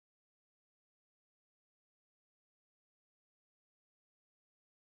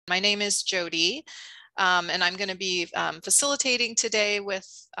My name is Jody, and I'm going to be facilitating today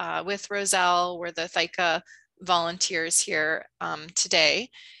with Roselle. We're the ThyCa volunteers here today.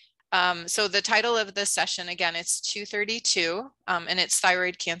 So the title of this session, again, it's 232, and it's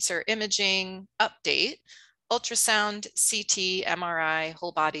Thyroid Cancer Imaging Update, Ultrasound, CT, MRI,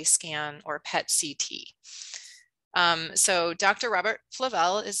 Whole Body Scan, or PET-CT. So Dr. Robert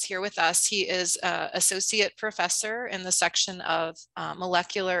Flavell is here with us. He is Associate Professor in the section of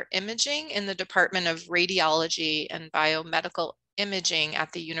Molecular Imaging in the Department of Radiology and Biomedical Imaging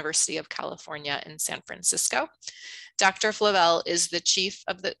at the University of California in San Francisco. Dr. Flavell is the Chief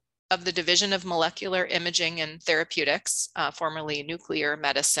of the Division of Molecular Imaging and Therapeutics, formerly Nuclear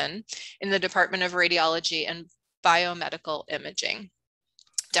Medicine, in the Department of Radiology and Biomedical Imaging.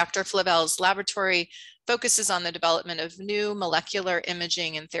 Dr. Flavell's laboratory focuses on the development of new molecular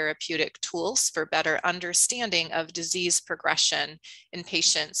imaging and therapeutic tools for better understanding of disease progression in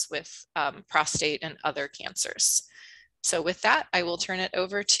patients with prostate and other cancers. So with that, I will turn it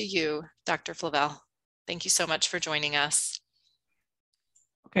over to you, Dr. Flavell. Thank you so much for joining us.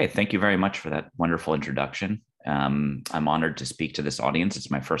 Okay, thank you very much for that wonderful introduction. I'm honored to speak to this audience.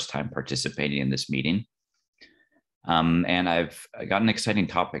 It's my first time participating in this meeting. And I've got an exciting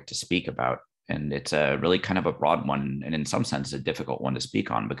topic to speak about, and it's a really kind of a broad one, and in some sense, a difficult one to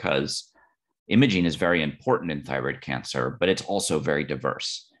speak on because imaging is very important in thyroid cancer, but it's also very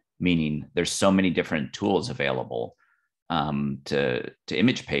diverse, meaning there's so many different tools available to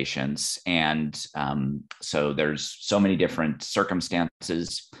image patients. And so there's so many different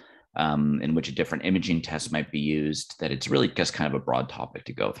circumstances in which a different imaging test might be used that it's really just kind of a broad topic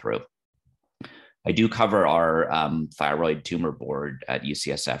to go through. I do cover our thyroid tumor board at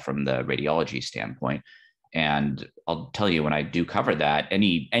UCSF from the radiology standpoint. And I'll tell you, when I do cover that,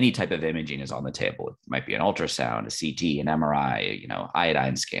 any type of imaging is on the table. It might be an ultrasound, a CT, an MRI,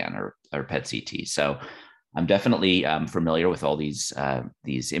 iodine scan or PET-CT. So I'm definitely familiar with all these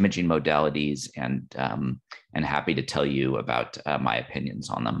imaging modalities and happy to tell you about my opinions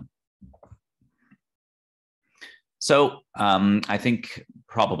on them. So I think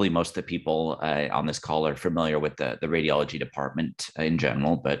probably most of the people on this call are familiar with the radiology department in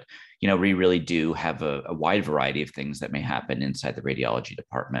general, but we really do have a wide variety of things that may happen inside the radiology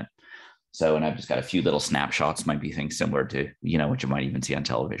department. So, and I've just got a few little snapshots, might be things similar to what you might even see on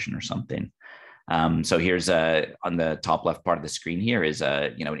television or something. So here's on the top left part of the screen here is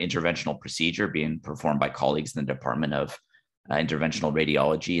an interventional procedure being performed by colleagues in the Department of Interventional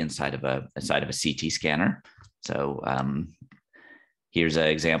Radiology inside of a CT scanner. So here's an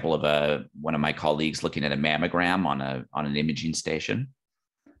example of one of my colleagues looking at a mammogram on an imaging station.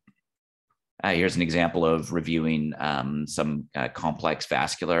 Here's an example of reviewing some complex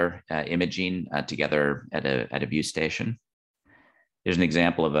vascular imaging together at a view station. Here's an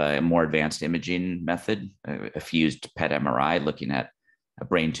example of a more advanced imaging method, a fused PET MRI looking at a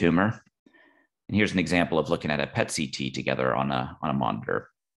brain tumor. And here's an example of looking at a PET-CT together on a monitor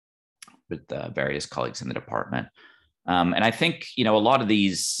with various colleagues in the department. And I think, a lot of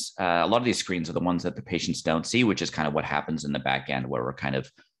these screens are the ones that the patients don't see, which is kind of what happens in the back end, where we're kind of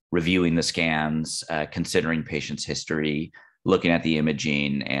reviewing the scans, considering patients' history, looking at the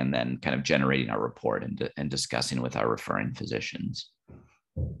imaging, and then kind of generating our report and discussing with our referring physicians.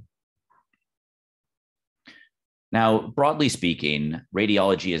 Now, broadly speaking,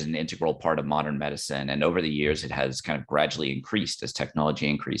 radiology is an integral part of modern medicine. And over the years, it has kind of gradually increased as technology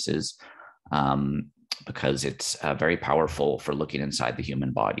increases because it's very powerful for looking inside the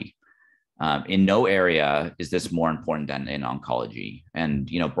human body. In no area is this more important than in oncology. And,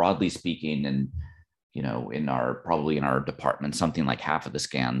 broadly speaking, and probably in our department, something like half of the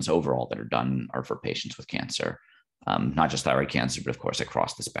scans overall that are done are for patients with cancer, not just thyroid cancer, but of course,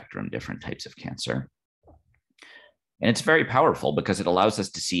 across the spectrum, different types of cancer. And it's very powerful because it allows us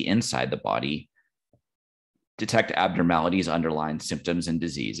to see inside the body, detect abnormalities, underlying symptoms and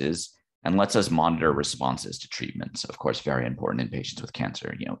diseases, and lets us monitor responses to treatments. Of course, very important in patients with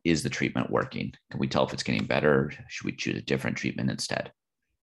cancer. Is the treatment working? Can we tell if it's getting better? Should we choose a different treatment instead?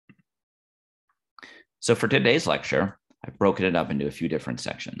 So for today's lecture, I've broken it up into a few different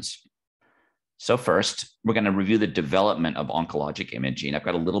sections. So first, we're going to review the development of oncologic imaging. I've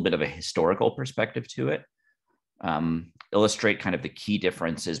got a little bit of a historical perspective to it, illustrate kind of the key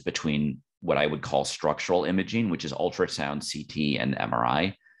differences between what I would call structural imaging, which is ultrasound, CT, and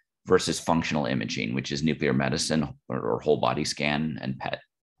MRI, versus functional imaging, which is nuclear medicine or whole body scan and PET.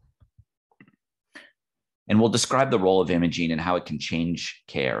 And we'll describe the role of imaging and how it can change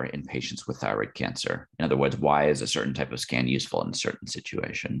care in patients with thyroid cancer. In other words, why is a certain type of scan useful in a certain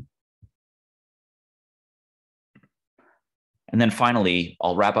situation? And then finally,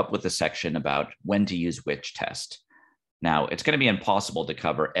 I'll wrap up with a section about when to use which test. Now, it's going to be impossible to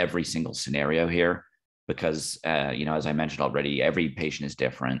cover every single scenario here because, as I mentioned already, every patient is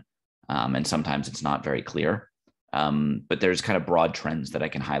different, and sometimes it's not very clear. But there's kind of broad trends that I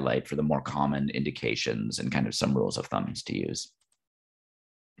can highlight for the more common indications and kind of some rules of thumbs to use.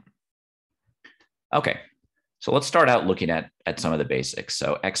 Okay, so let's start out looking at some of the basics.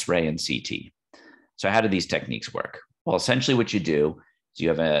 So X-ray and CT. So how do these techniques work? Well, essentially what you do is you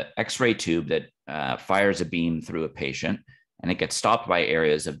have an X-ray tube that fires a beam through a patient, and it gets stopped by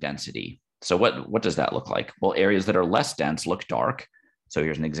areas of density. So what does that look like? Well, areas that are less dense look dark. So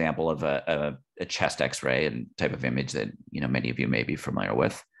here's an example of a chest X-ray and type of image that many of you may be familiar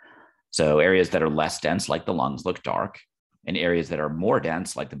with. So areas that are less dense, like the lungs, look dark, and areas that are more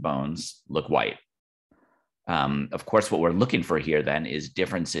dense, like the bones, look white. Of course, what we're looking for here then is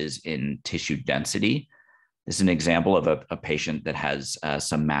differences in tissue density. This is an example of a patient that has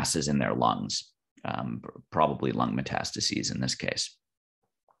some masses in their lungs, probably lung metastases in this case.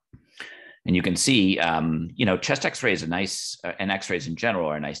 And you can see, chest X-ray is and X-rays in general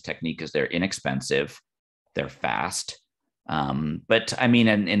are a nice technique because they're inexpensive, they're fast. But I mean,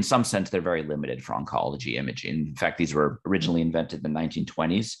 in some sense, they're very limited for oncology imaging. In fact, these were originally invented in the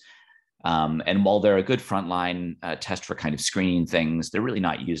 1920s. And while they're a good frontline test for kind of screening things, they're really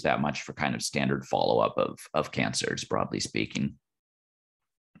not used that much for kind of standard follow-up of cancers, broadly speaking.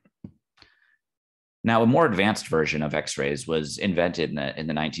 Now, a more advanced version of X-rays was invented in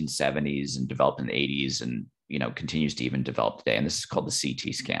the 1970s and developed in the 80s and continues to even develop today. And this is called the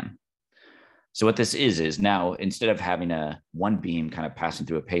CT scan. So what this is now, instead of having one beam kind of passing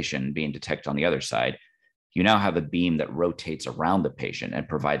through a patient and being detected on the other side, you now have a beam that rotates around the patient and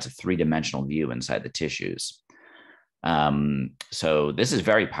provides a three-dimensional view inside the tissues. So this is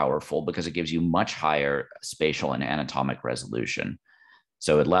very powerful because it gives you much higher spatial and anatomic resolution.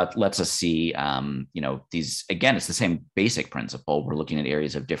 So it lets us see, these, again, it's the same basic principle. We're looking at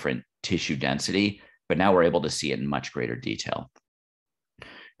areas of different tissue density, but now we're able to see it in much greater detail.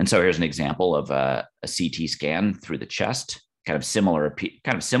 And so here's an example of a CT scan through the chest, kind of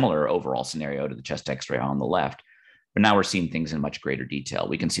similar overall scenario to the chest X-ray on the left, but now we're seeing things in much greater detail.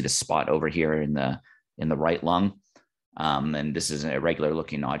 We can see the spot over here in the right lung, and this is an irregular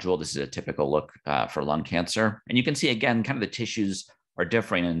looking nodule. This is a typical look for lung cancer, and you can see again, kind of the tissues are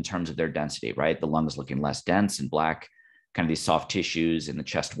different in terms of their density, right? The lung is looking less dense and black, kind of these soft tissues in the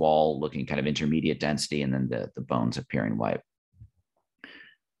chest wall looking kind of intermediate density, and then the bones appearing white.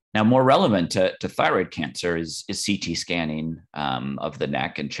 Now, more relevant to thyroid cancer is CT scanning of the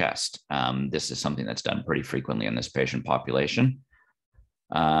neck and chest. This is something that's done pretty frequently in this patient population.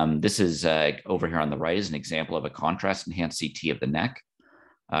 This is over here on the right is an example of a contrast-enhanced CT of the neck.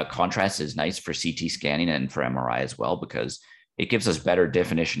 Contrast is nice for CT scanning and for MRI as well because it gives us better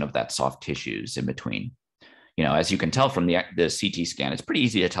definition of that soft tissues in between. As you can tell from the CT scan, it's pretty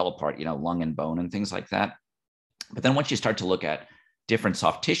easy to tell apart, lung and bone and things like that. But then once you start to look at different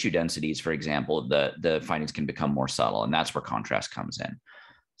soft tissue densities, for example, the findings can become more subtle, and that's where contrast comes in.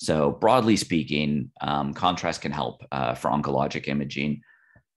 So broadly speaking, contrast can help for oncologic imaging.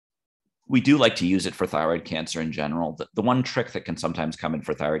 We do like to use it for thyroid cancer in general. The one trick that can sometimes come in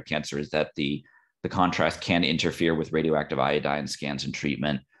for thyroid cancer is that the contrast can interfere with radioactive iodine scans and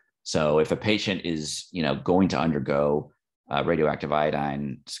treatment. So if a patient is, going to undergo radioactive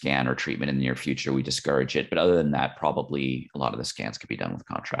iodine scan or treatment in the near future, we discourage it. But other than that, probably a lot of the scans can be done with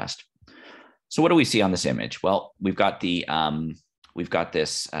contrast. So what do we see on this image? Well, we've got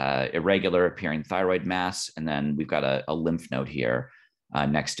this irregular appearing thyroid mass, and then we've got a lymph node here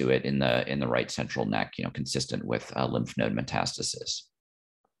next to it in the right central neck, consistent with lymph node metastasis.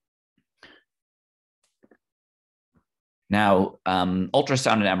 Now,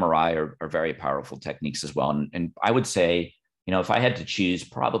 ultrasound and MRI are very powerful techniques as well. And I would say, if I had to choose,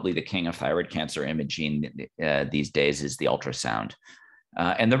 probably the king of thyroid cancer imaging these days is the ultrasound.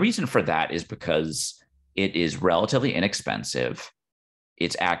 And the reason for that is because it is relatively inexpensive,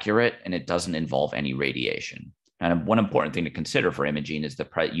 it's accurate, and it doesn't involve any radiation. And one important thing to consider for imaging is the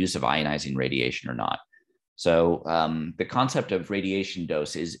use of ionizing radiation or not. So the concept of radiation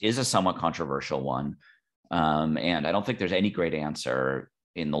dose is a somewhat controversial one. And I don't think there's any great answer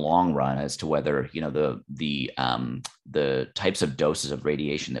in the long run as to whether the types of doses of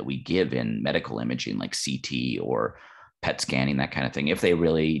radiation that we give in medical imaging, like CT or PET scanning, that kind of thing, if they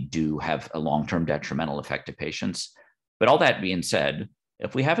really do have a long-term detrimental effect to patients. But all that being said,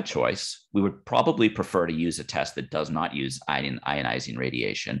 if we have a choice, we would probably prefer to use a test that does not use ionizing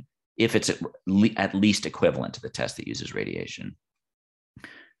radiation, if it's at least equivalent to the test that uses radiation.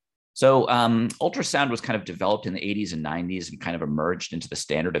 So ultrasound was kind of developed in the 80s and 90s and kind of emerged into the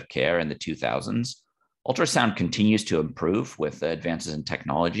standard of care in the 2000s. Ultrasound continues to improve with advances in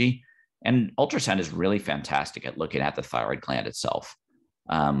technology, and ultrasound is really fantastic at looking at the thyroid gland itself.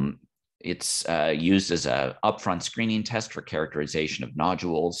 It's used as an upfront screening test for characterization of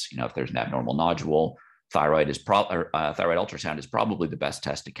nodules. If there's an abnormal nodule, thyroid ultrasound is probably the best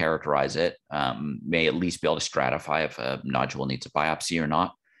test to characterize it. May at least be able to stratify if a nodule needs a biopsy or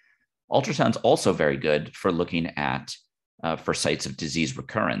not. Ultrasound's also very good for looking at for sites of disease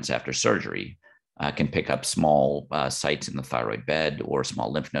recurrence after surgery. Can pick up small sites in the thyroid bed or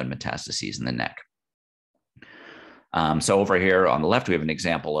small lymph node metastases in the neck. So over here on the left, we have an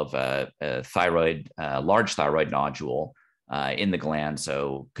example of a large thyroid nodule in the gland.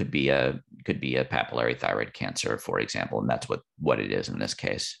 So could be a papillary thyroid cancer, for example, and that's what it is in this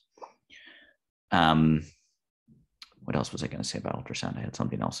case. What else was I going to say about ultrasound? I had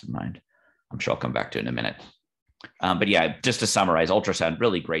something else in mind. I'm sure I'll come back to it in a minute. But yeah, just to summarize, ultrasound,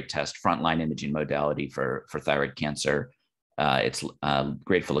 really great test, frontline imaging modality for thyroid cancer. It's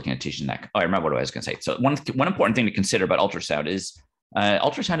great for looking at tissue neck. Oh, I remember what I was going to say. So one important thing to consider about ultrasound is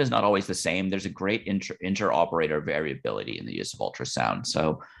not always the same. There's a great inter-operator variability in the use of ultrasound.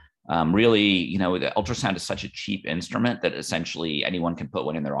 So really, the ultrasound is such a cheap instrument that essentially anyone can put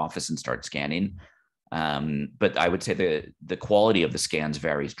one in their office and start scanning. But I would say the quality of the scans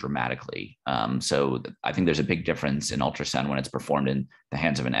varies dramatically. So I think there's a big difference in ultrasound when it's performed in the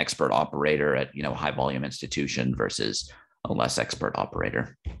hands of an expert operator at a high volume institution versus a less expert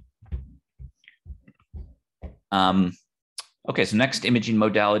operator. Okay, so next imaging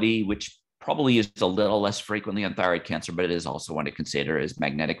modality, which probably used a little less frequently on thyroid cancer, but it is also one to consider, is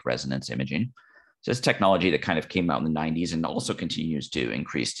magnetic resonance imaging. So it's technology that kind of came out in the 90s and also continues to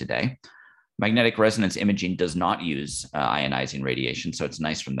increase today. Magnetic resonance imaging does not use ionizing radiation, so it's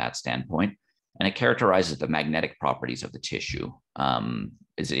nice from that standpoint. And it characterizes the magnetic properties of the tissue.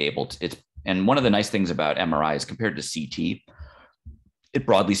 And one of the nice things about MRI is compared to CT,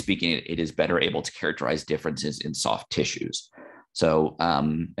 broadly speaking, it is better able to characterize differences in soft tissues. So,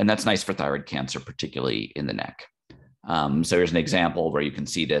 and that's nice for thyroid cancer, particularly in the neck. So here's an example where you can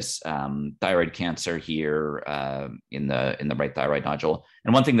see this thyroid cancer here in the right thyroid nodule.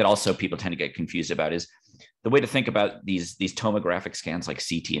 And one thing that also people tend to get confused about is the way to think about these tomographic scans like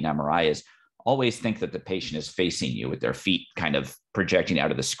CT and MRI is always think that the patient is facing you with their feet kind of projecting out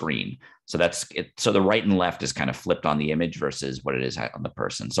of the screen. So that's it. So the right and left is kind of flipped on the image versus what it is on the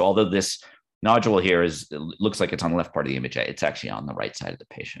person. So although this nodule here looks like it's on the left part of the image, it's actually on the right side of the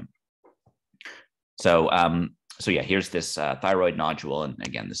patient. So yeah, here's this thyroid nodule. And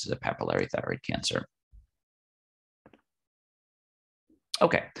again, this is a papillary thyroid cancer.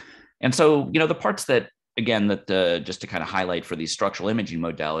 Okay. And so, the parts that, again, just to kind of highlight for these structural imaging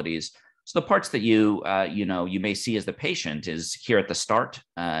modalities, so the parts that you may see as the patient is here at the start.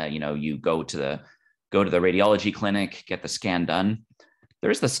 You go to the radiology clinic, get the scan done.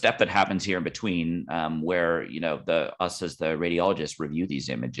 There is the step that happens here in between where, us as the radiologists review these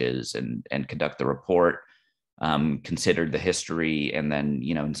images and conduct the report, consider the history, and then,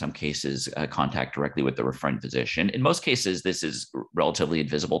 in some cases, contact directly with the referring physician. In most cases, this is relatively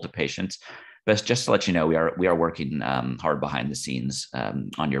invisible to patients, but just to let you know, we are working hard behind the scenes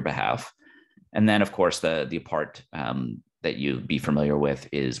on your behalf. And then, of course, the part that you'd be familiar with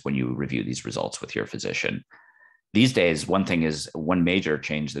is when you review these results with your physician. These days, one major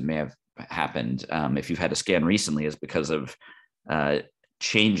change that may have happened if you've had a scan recently is because of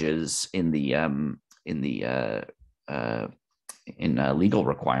changes in legal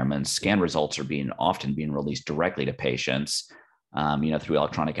requirements. Scan results are often being released directly to patients, through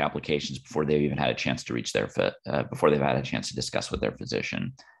electronic applications before they've even had a chance to before they've had a chance to discuss with their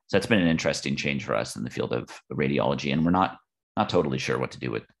physician. So that's been an interesting change for us in the field of radiology, and we're not totally sure what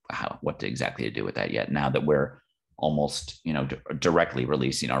exactly to do with that yet. Now that we're almost, directly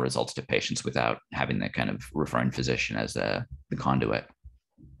releasing our results to patients without having that kind of referring physician as the conduit.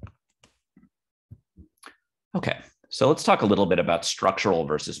 Okay, so let's talk a little bit about structural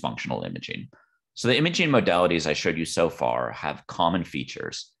versus functional imaging. So the imaging modalities I showed you so far have common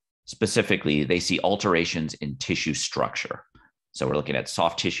features. Specifically, they see alterations in tissue structure. So we're looking at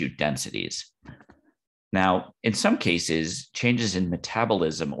soft tissue densities. Now, in some cases, changes in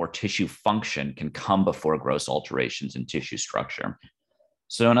metabolism or tissue function can come before gross alterations in tissue structure.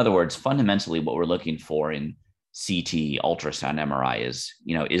 So in other words, fundamentally, what we're looking for in CT, ultrasound, MRI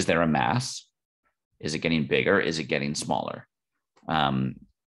is there a mass? Is it getting bigger? Is it getting smaller?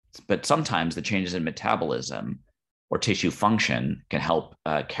 But sometimes the changes in metabolism or tissue function can help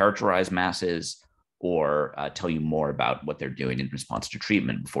characterize masses or tell you more about what they're doing in response to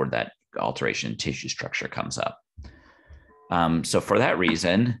treatment before that alteration in tissue structure comes up. So for that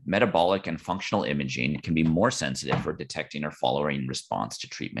reason, metabolic and functional imaging can be more sensitive for detecting or following response to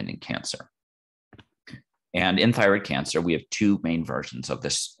treatment in cancer. And in thyroid cancer, we have two main versions of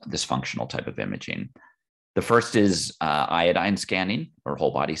this functional type of imaging. The first is iodine scanning or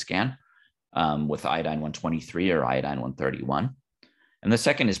whole body scan with iodine 123 or iodine 131. And the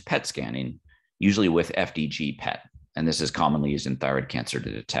second is PET scanning, usually with FDG PET. And this is commonly used in thyroid cancer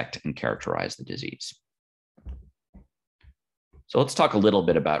to detect and characterize the disease. So let's talk a little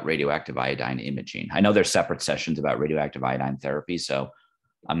bit about radioactive iodine imaging. I know there's separate sessions about radioactive iodine therapy, so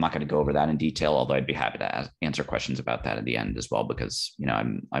I'm not going to go over that in detail, although I'd be happy to answer questions about that at the end as well, because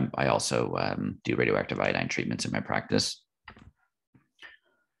I also do radioactive iodine treatments in my practice.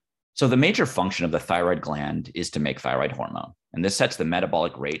 So the major function of the thyroid gland is to make thyroid hormone, and this sets the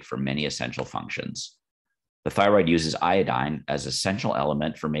metabolic rate for many essential functions. The thyroid uses iodine as an essential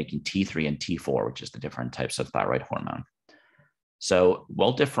element for making T3 and T4, which is the different types of thyroid hormone. So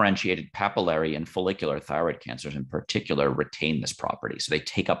well-differentiated papillary and follicular thyroid cancers in particular retain this property. So they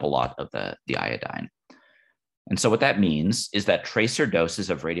take up a lot of the iodine. And so what that means is that tracer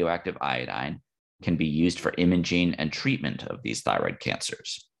doses of radioactive iodine can be used for imaging and treatment of these thyroid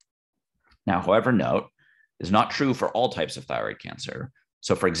cancers. Now, however, note, is not true for all types of thyroid cancer.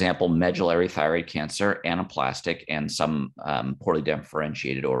 So for example, medullary thyroid cancer, anaplastic, and some poorly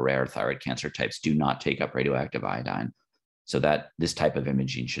differentiated or rare thyroid cancer types do not take up radioactive iodine. So that this type of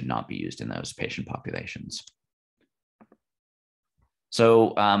imaging should not be used in those patient populations.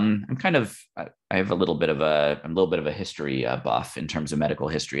 So I have a little bit of a history buff in terms of medical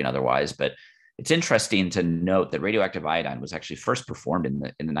history and otherwise, but it's interesting to note that radioactive iodine was actually first performed in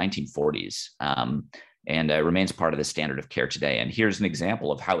the 1940s and remains part of the standard of care today. And here's an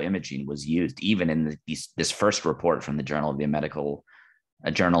example of how imaging was used even in this first report from the Journal of the American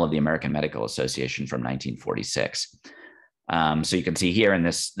Medical Association from 1946. So you can see here in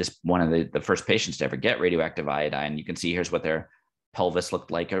this one of the first patients to ever get radioactive iodine, you can see here's what their pelvis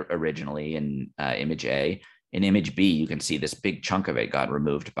looked like originally in image A. In image B, you can see this big chunk of it got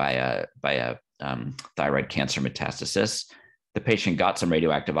removed by a thyroid cancer metastasis. The patient got some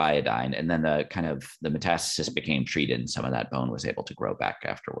radioactive iodine, and then the metastasis became treated, and some of that bone was able to grow back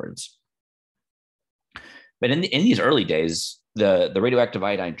afterwards. But in these early days, the radioactive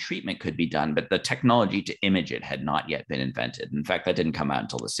iodine treatment could be done, but the technology to image it had not yet been invented. In fact, that didn't come out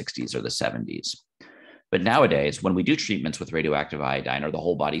until the 60s or the 70s. But nowadays, when we do treatments with radioactive iodine or the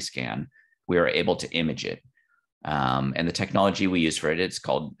whole body scan, we are able to image it. And the technology we use for it, it's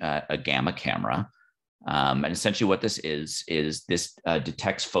called a gamma camera. And essentially what this is this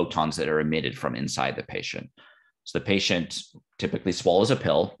detects photons that are emitted from inside the patient. So the patient typically swallows a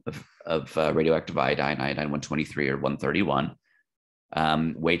pill of radioactive iodine 123 or 131,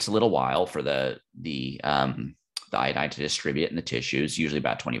 waits a little while for the iodine to distribute in the tissues, usually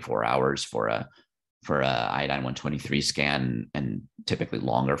about 24 hours for a iodine 123 scan, and typically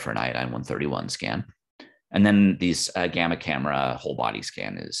longer for an iodine 131 scan. And then these gamma camera whole body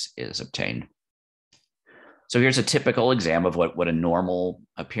scan is obtained. So here's a typical exam of what a normal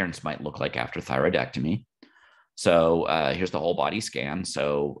appearance might look like after thyroidectomy. So here's the whole body scan.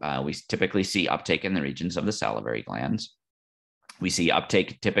 So we typically see uptake in the regions of the salivary glands. We see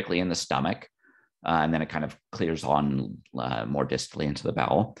uptake typically in the stomach, and then it kind of clears on more distally into the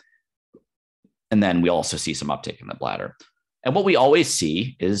bowel. And then we also see some uptake in the bladder. And what we always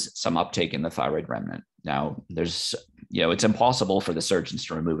see is some uptake in the thyroid remnant. Now, it's impossible for the surgeons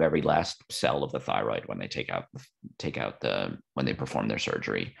to remove every last cell of the thyroid when they when they perform their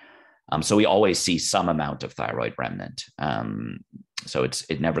surgery. So we always see some amount of thyroid remnant. So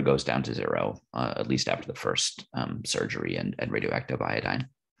it never goes down to zero, at least after the first surgery and radioactive iodine.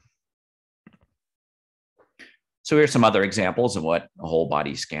 So here's some other examples of what a whole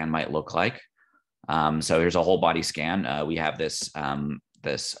body scan might look like. So here's a whole body scan. We have this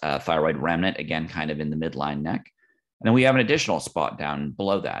thyroid remnant, again, kind of in the midline neck. And then we have an additional spot down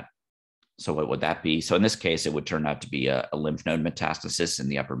below that. So what would that be? So in this case, it would turn out to be a lymph node metastasis in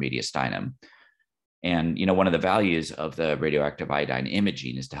the upper mediastinum. And, one of the values of the radioactive iodine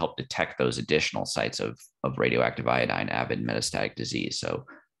imaging is to help detect those additional sites of radioactive iodine avid metastatic disease. So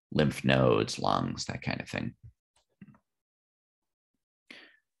lymph nodes, lungs, that kind of thing.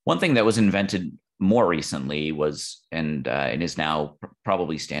 One thing that was invented more recently was, and is now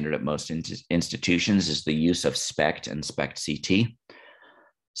probably standard at most institutions, is the use of SPECT and SPECT CT.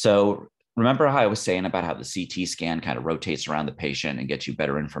 So remember how I was saying about how the CT scan kind of rotates around the patient and gets you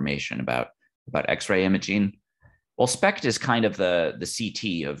better information about X-ray imaging? Well, SPECT is kind of the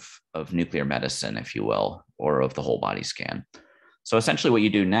CT of nuclear medicine, if you will, or of the whole body scan. So essentially what you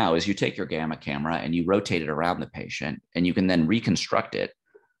do now is you take your gamma camera and you rotate it around the patient, and you can then reconstruct it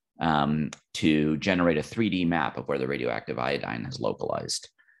to generate a 3D map of where the radioactive iodine has localized.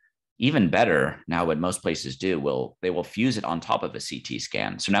 Even better, now what most places do, they will fuse it on top of a CT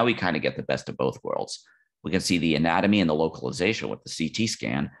scan. So now we kind of get the best of both worlds. We can see the anatomy and the localization with the CT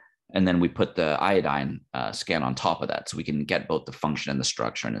scan, and then we put the iodine scan on top of that. So we can get both the function and the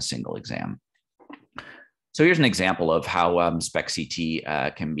structure in a single exam. So here's an example of how SPECT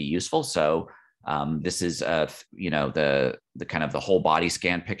CT can be useful. So this is, the kind of the whole body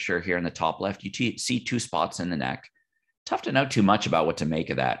scan picture here in the top left. You see 2 spots in the neck. Tough to know too much about what to make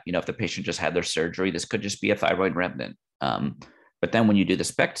of that. If the patient just had their surgery, this could just be a thyroid remnant. But then when you do the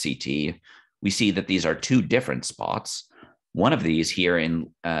SPECT CT, we see that these are 2 different spots. One of these here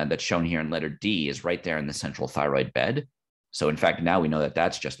that's shown here in letter D is right there in the central thyroid bed. So in fact, now we know that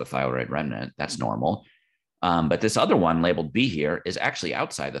that's just the thyroid remnant. That's normal. But this other one labeled B here is actually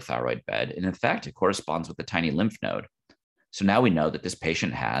outside the thyroid bed. And in fact, it corresponds with the tiny lymph node. So now we know that this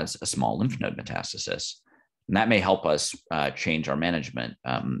patient has a small lymph node metastasis. And that may help us change our management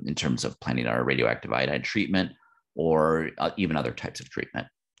in terms of planning our radioactive iodine treatment or even other types of treatment.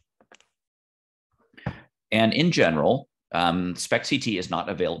 And in general, SPECT CT is not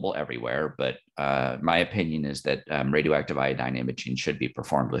available everywhere, but my opinion is that radioactive iodine imaging should be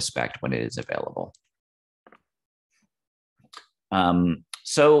performed with SPECT when it is available.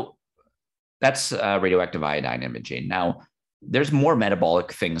 So that's radioactive iodine imaging. Now, there's more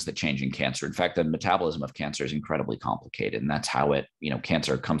metabolic things that change in cancer. In fact, the metabolism of cancer is incredibly complicated, and that's how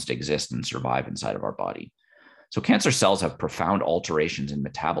cancer comes to exist and survive inside of our body. So cancer cells have profound alterations in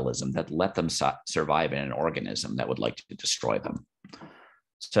metabolism that let them survive in an organism that would like to destroy them.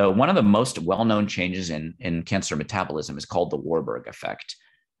 So one of the most well-known changes in cancer metabolism is called the Warburg effect,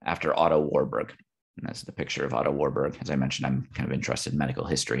 after Otto Warburg. And that's the picture of Otto Warburg. As I mentioned, I'm kind of interested in medical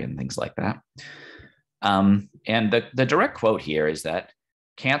history and things like that. And the direct quote here is that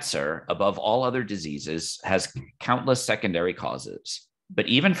cancer, above all other diseases, has countless secondary causes. But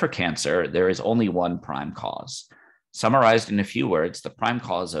even for cancer, there is only one prime cause. Summarized in a few words, the prime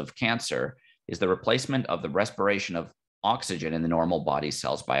cause of cancer is the replacement of the respiration of oxygen in the normal body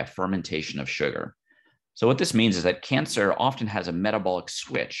cells by a fermentation of sugar. So what this means is that cancer often has a metabolic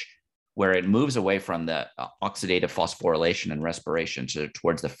switch where it moves away from the oxidative phosphorylation and respiration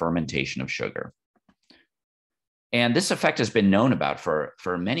towards the fermentation of sugar. And this effect has been known about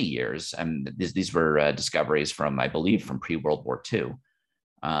for many years. And these were discoveries from, I believe, from pre-World War II.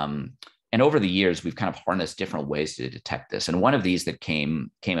 And over the years, we've kind of harnessed different ways to detect this. And one of these that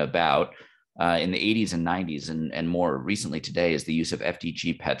came about in the 80s and 90s and more recently today is the use of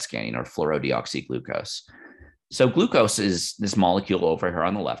FDG PET scanning, or fluorodeoxyglucose. So glucose is this molecule over here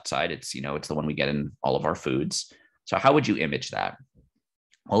on the left side. It's the one we get in all of our foods. So how would you image that?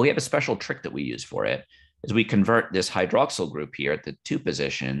 Well, we have a special trick that we use for it. Is we convert this hydroxyl group here at the 2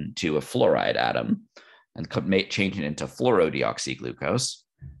 position to a fluoride atom and change it into fluorodeoxyglucose.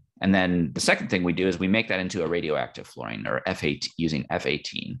 And then the second thing we do is we make that into a radioactive fluorine, or F8, using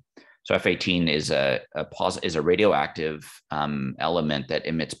F18. So F18 is a radioactive element that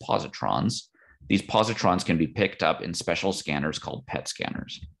emits positrons. These positrons can be picked up in special scanners called PET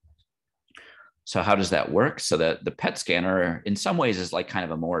scanners. So how does that work? So the PET scanner in some ways is like kind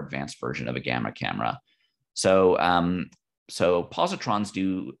of a more advanced version of a gamma camera. So positrons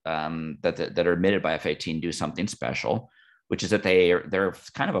that are emitted by F18 do something special, which is that they're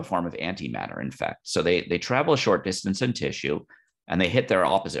kind of a form of antimatter, in fact. So they travel a short distance in tissue and they hit their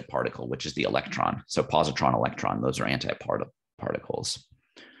opposite particle, which is the electron. So positron, electron, those are antiparticles.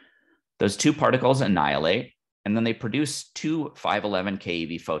 Those 2 particles annihilate, and then they produce 2 511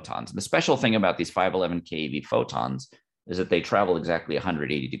 keV photons. And the special thing about these 511 keV photons is that they travel exactly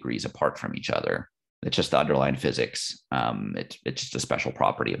 180 degrees apart from each other. It's just the underlying physics. It's just a special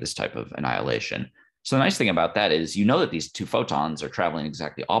property of this type of annihilation. So the nice thing about that is that these 2 photons are traveling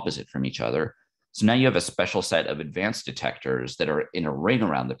exactly opposite from each other. So now you have a special set of advanced detectors that are in a ring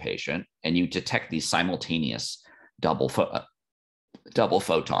around the patient, and you detect these simultaneous double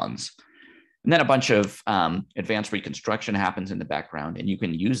photons. And then a bunch of advanced reconstruction happens in the background, and you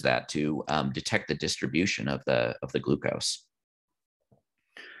can use that to detect the distribution of the glucose.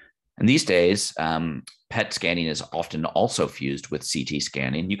 And these days, PET scanning is often also fused with CT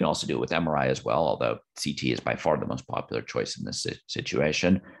scanning. You can also do it with MRI as well, although CT is by far the most popular choice in this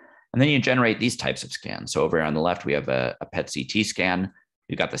situation. And then you generate these types of scans. So over here on the left, we have a PET CT scan.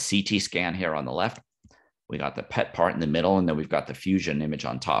 You've got the CT scan here on the left. We got the PET part in the middle, and then we've got the fusion image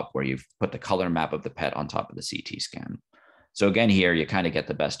on top where you've put the color map of the PET on top of the CT scan. So again, here you kind of get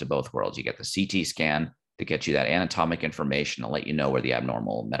the best of both worlds. You get the CT scan to get you that anatomic information to let you know where the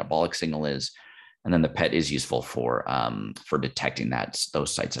abnormal metabolic signal is. And then the PET is useful for detecting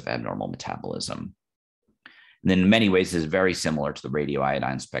those sites of abnormal metabolism. And in many ways, this is very similar to the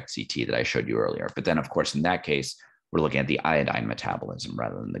radioiodine SPECT CT that I showed you earlier. But then, of course, in that case, we're looking at the iodine metabolism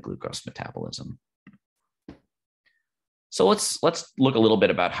rather than the glucose metabolism. So let's look a little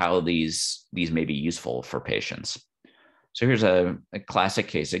bit about how these may be useful for patients. So here's a classic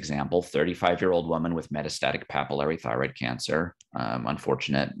case example, 35-year-old woman with metastatic papillary thyroid cancer,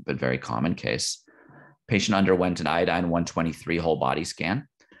 unfortunate but very common case. Patient underwent an iodine 123 whole body scan.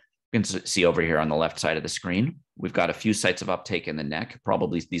 You can see over here on the left side of the screen, we've got a few sites of uptake in the neck.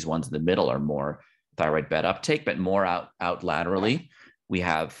 Probably these ones in the middle are more thyroid bed uptake, but more out laterally. We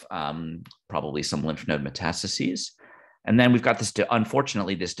have probably some lymph node metastases. And then we've got this,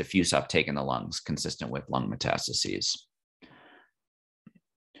 unfortunately, this diffuse uptake in the lungs, consistent with lung metastases.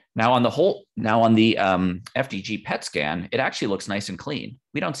 Now on the FDG PET scan, it actually looks nice and clean.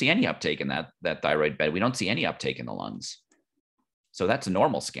 We don't see any uptake in that thyroid bed. We don't see any uptake in the lungs. So that's a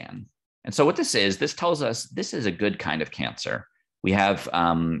normal scan. And so what this tells us this is a good kind of cancer. We have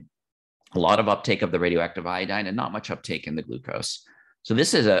a lot of uptake of the radioactive iodine and not much uptake in the glucose. So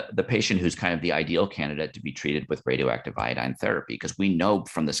this is the patient who's kind of the ideal candidate to be treated with radioactive iodine therapy, because we know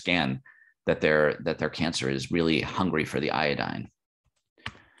from the scan that their cancer is really hungry for the iodine.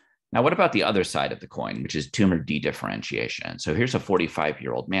 Now, what about the other side of the coin, which is tumor dedifferentiation? So here's a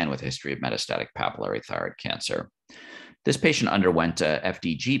 45-year-old man with a history of metastatic papillary thyroid cancer. This patient underwent a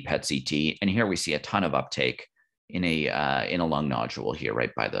FDG PET CT, and here we see a ton of uptake in a lung nodule here,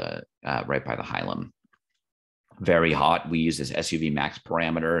 right by the hilum. Very hot. We use this SUV max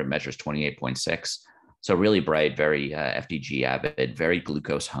parameter. It measures 28.6. So really bright, very FDG avid, very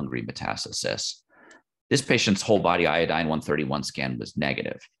glucose hungry metastasis. This patient's whole body iodine 131 scan was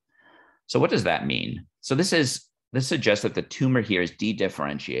negative. So what does that mean? So this suggests that the tumor here is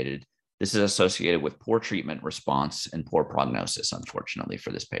dedifferentiated. This is associated with poor treatment response and poor prognosis, unfortunately,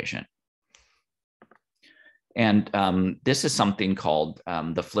 for this patient. And this is something called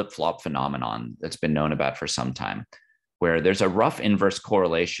the flip-flop phenomenon that's been known about for some time, where there's a rough inverse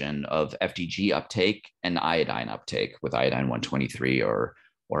correlation of FDG uptake and iodine uptake with iodine 123 or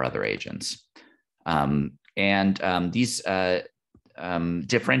other agents. These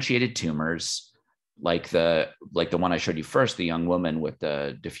differentiated tumors, like the one I showed you first, the young woman with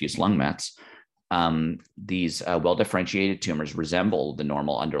the diffuse lung mets, these well-differentiated tumors resemble the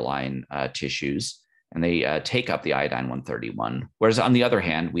normal underlying tissues, and they take up the iodine 131. Whereas on the other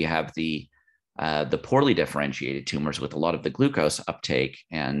hand, we have the poorly differentiated tumors with a lot of the glucose uptake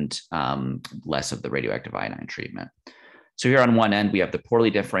and less of the radioactive iodine treatment. So here on one end, we have the poorly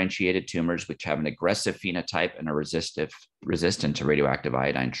differentiated tumors, which have an aggressive phenotype and are resistant to radioactive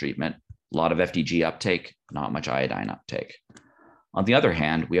iodine treatment. A lot of FDG uptake, not much iodine uptake. On the other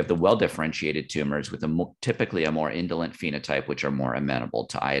hand, we have the well-differentiated tumors with typically a more indolent phenotype, which are more amenable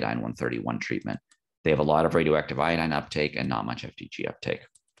to iodine 131 treatment. They have a lot of radioactive iodine uptake and not much FDG uptake.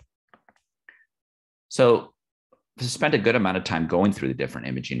 So I spent a good amount of time going through the different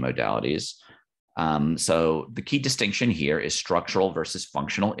imaging modalities. So the key distinction here is structural versus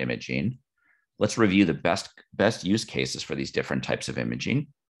functional imaging. Let's review the best use cases for these different types of imaging.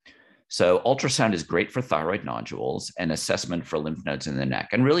 So ultrasound is great for thyroid nodules and assessment for lymph nodes in the neck.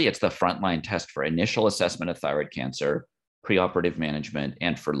 And really, it's the frontline test for initial assessment of thyroid cancer, preoperative management,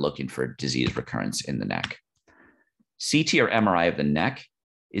 and for looking for disease recurrence in the neck. CT or MRI of the neck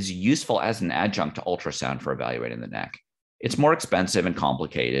is useful as an adjunct to ultrasound for evaluating the neck. It's more expensive and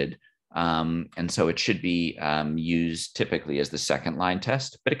complicated, and so it should be used typically as the second line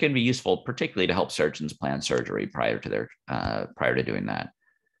test, but it can be useful particularly to help surgeons plan surgery prior to doing that.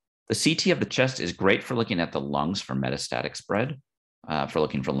 The CT of the chest is great for looking at the lungs for metastatic spread, for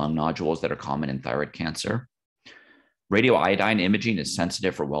looking for lung nodules that are common in thyroid cancer. Radioiodine imaging is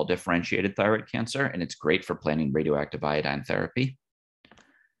sensitive for well-differentiated thyroid cancer, and it's great for planning radioactive iodine therapy.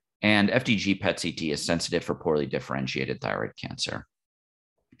 And FDG PET CT is sensitive for poorly differentiated thyroid cancer.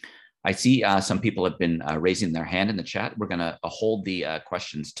 I see some people have been raising their hand in the chat. We're going to hold the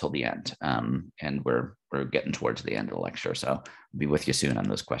questions till the end, and we're getting towards the end of the lecture, so I'll be with you soon on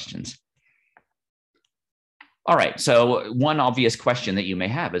those questions. All right, so one obvious question that you may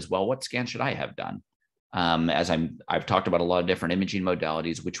have is, well, what scan should I have done? As I've talked about a lot of different imaging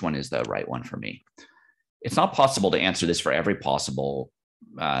modalities, which one is the right one for me? It's not possible to answer this for every possible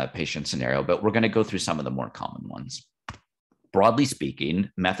patient scenario, but we're going to go through some of the more common ones. Broadly speaking,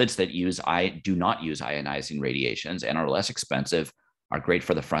 methods that do not use ionizing radiations and are less expensive are great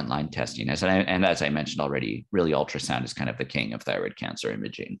for the frontline testing. As I mentioned already, really ultrasound is kind of the king of thyroid cancer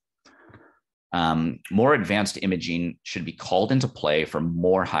imaging. More advanced imaging should be called into play for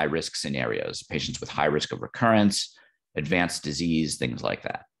more high-risk scenarios, patients with high risk of recurrence, advanced disease, things like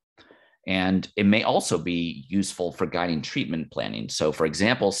that. And it may also be useful for guiding treatment planning. So for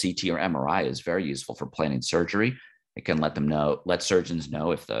example, CT or MRI is very useful for planning surgery. It can let surgeons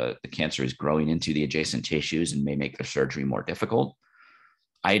know if the cancer is growing into the adjacent tissues and may make their surgery more difficult.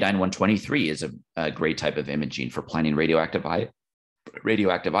 Iodine 123 is a great type of imaging for planning radioactive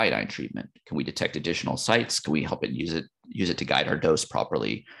iodine treatment. Can we detect additional sites? Can we help it use it to guide our dose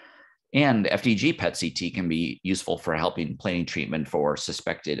properly? And FDG PET CT can be useful for helping planning treatment for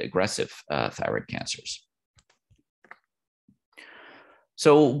suspected aggressive thyroid cancers.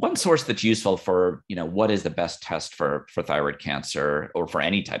 So one source that's useful for, what is the best test for thyroid cancer or for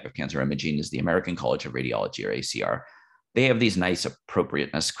any type of cancer imaging is the American College of Radiology, or ACR. They have these nice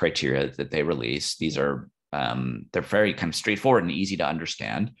appropriateness criteria that they release. These are, they're very kind of straightforward and easy to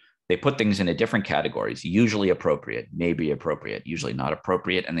understand. They put things into different categories, usually appropriate, maybe appropriate, usually not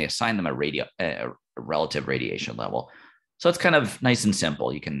appropriate, and they assign them a relative radiation level. So it's kind of nice and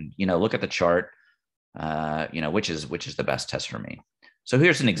simple. You can, look at the chart, which is the best test for me. So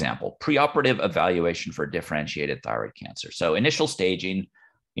here's an example: preoperative evaluation for differentiated thyroid cancer. So initial staging,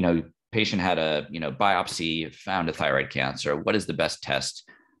 patient had a biopsy, found a thyroid cancer. What is the best test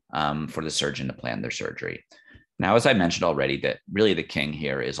for the surgeon to plan their surgery? Now, as I mentioned already, that really the king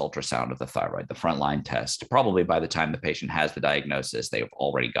here is ultrasound of the thyroid, the frontline test. Probably by the time the patient has the diagnosis, they've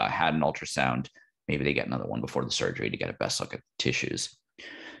already had an ultrasound. Maybe they get another one before the surgery to get a best look at the tissues.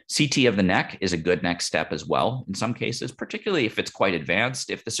 CT of the neck is a good next step as well in some cases, particularly if it's quite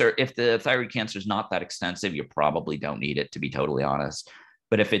advanced. If the thyroid cancer is not that extensive, you probably don't need it, to be totally honest.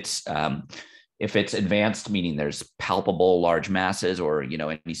 But if it's advanced, meaning there's palpable large masses or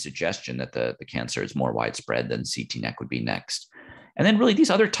any suggestion that the cancer is more widespread, then CT neck would be next. And then really these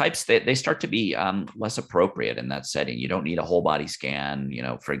other types, they start to be less appropriate in that setting. You don't need a whole body scan,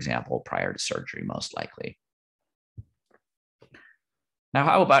 for example, prior to surgery, most likely. Now,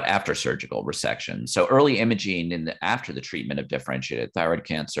 how about after surgical resection? So early imaging after the treatment of differentiated thyroid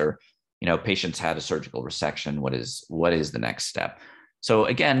cancer, patients had a surgical resection. What is the next step? So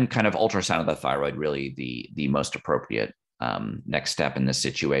again, kind of ultrasound of the thyroid, really the most appropriate next step in this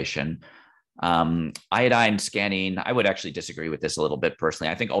situation. Iodine scanning, I would actually disagree with this a little bit personally.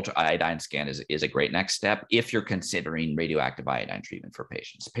 I think iodine scan is a great next step if you're considering radioactive iodine treatment for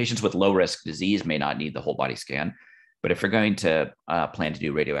patients. Patients with low risk disease may not need the whole body scan. But if you're going to plan to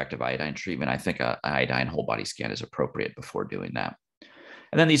do radioactive iodine treatment, I think an iodine whole body scan is appropriate before doing that.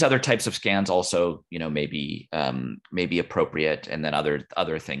 And then these other types of scans also, may be appropriate. And then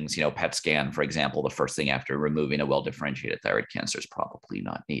other things, PET scan, for example, the first thing after removing a well-differentiated thyroid cancer is probably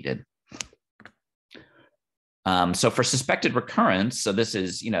not needed. So for suspected recurrence, so this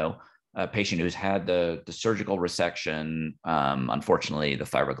is, a patient who's had the surgical resection. Unfortunately, the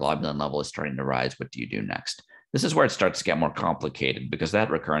thyroglobulin level is starting to rise. What do you do next? This is where it starts to get more complicated because that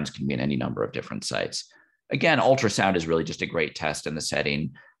recurrence can be in any number of different sites. Again, ultrasound is really just a great test in the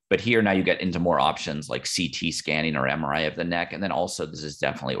setting, but here now you get into more options like CT scanning or MRI of the neck. And then also this is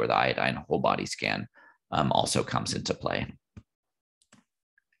definitely where the iodine whole body scan also comes into play.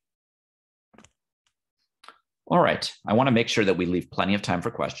 All right, I want to make sure that we leave plenty of time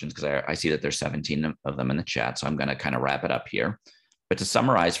for questions because I see that there's 17 of them in the chat. So I'm going to kind of wrap it up here. But to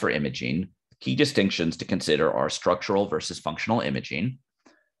summarize for imaging, key distinctions to consider are structural versus functional imaging.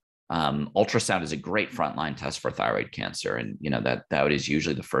 Ultrasound is a great frontline test for thyroid cancer, and that is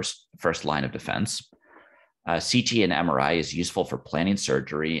usually the first line of defense. CT and MRI is useful for planning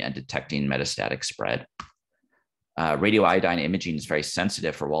surgery and detecting metastatic spread. Radioiodine imaging is very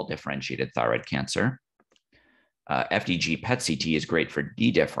sensitive for well-differentiated thyroid cancer. FDG PET CT is great for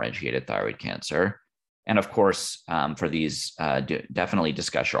dedifferentiated thyroid cancer. And of course, for these, definitely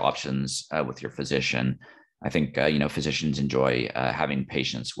discuss your options with your physician. I think, physicians enjoy having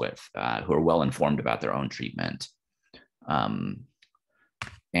patients who are well-informed about their own treatment.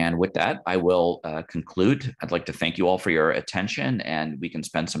 And with that, I will conclude. I'd like to thank you all for your attention, and we can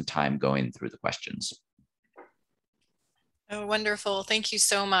spend some time going through the questions. Oh, wonderful. Thank you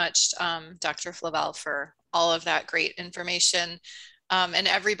so much, Dr. Flavell, for all of that great information. And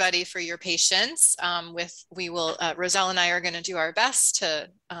everybody for your patience. Roselle and I are going to do our best to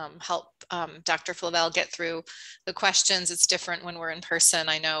help Dr. Flavell get through the questions. It's different when we're in person,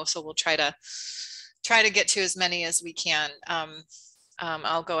 I know, so we'll try to get to as many as we can.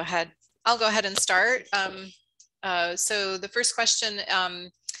 I'll go ahead and start. So the first question,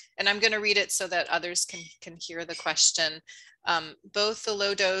 and I'm going to read it so that others can hear the question. Both the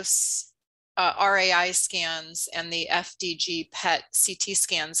low dose RAI scans and the FDG PET CT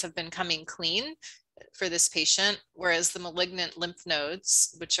scans have been coming clean for this patient, whereas the malignant lymph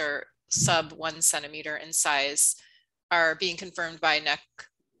nodes, which are sub 1 centimeter in size, are being confirmed by neck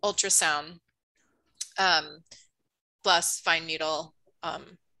ultrasound plus fine needle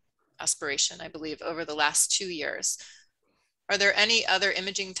aspiration, I believe, over the last 2 years. Are there any other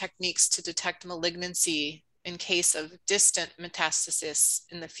imaging techniques to detect malignancy in case of distant metastasis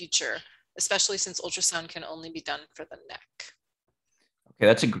in the future, especially since ultrasound can only be done for the neck?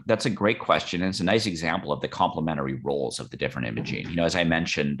 Okay, that's a great question, and it's a nice example of the complementary roles of the different imaging. You know, as I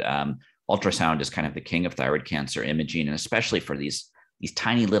mentioned, ultrasound is kind of the king of thyroid cancer imaging, and especially for these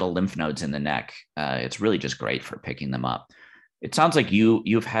tiny little lymph nodes in the neck, it's really just great for picking them up. It sounds like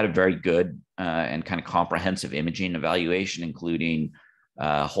you've had a very good and kind of comprehensive imaging evaluation, including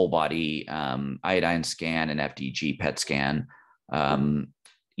whole body iodine scan and FDG PET scan.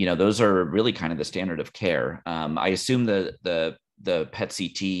 You know, those are really kind of the standard of care. I assume the PET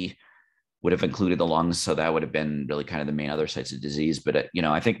CT would have included the lungs, so that would have been really kind of the main other sites of disease. But you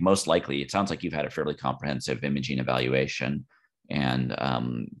know, I think most likely it sounds like you've had a fairly comprehensive imaging evaluation, and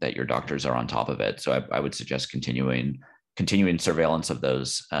that your doctors are on top of it. So I would suggest continuing surveillance of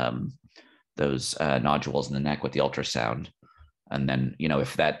those nodules in the neck with the ultrasound. And then, you know,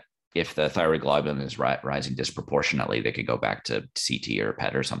 if the thyroid globulin is rising disproportionately, they could go back to CT or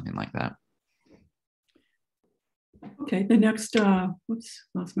PET or something like that. Okay, the next, whoops,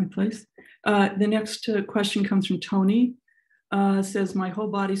 lost my place. The next question comes from Tony. Says, my whole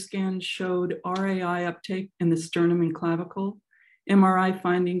body scan showed RAI uptake in the sternum and clavicle. MRI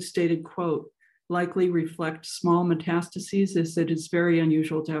findings stated, quote, likely reflect small metastases, as it is very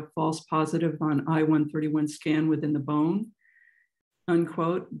unusual to have false positive on I-131 scan within the bone,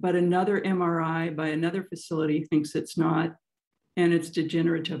 unquote. But another MRI by another facility thinks it's not, and it's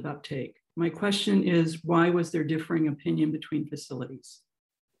degenerative uptake. My question is, why was there differing opinion between facilities?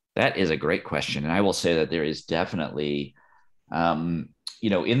 That is a great question. And I will say that there is definitely, you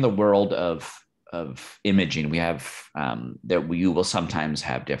know, in the world of imaging, we have that we will sometimes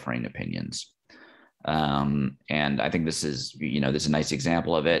have differing opinions. And I think this is a nice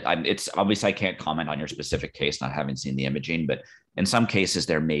example of it. It's obviously, I can't comment on your specific case, not having seen the imaging, but in some cases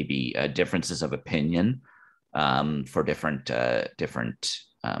there may be differences of opinion for different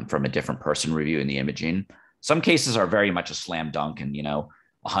from a different person reviewing the imaging. Some cases are very much a slam dunk, and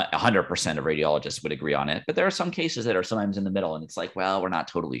 100% of radiologists would agree on it. But there are some cases that are sometimes in the middle, and it's like, well, we're not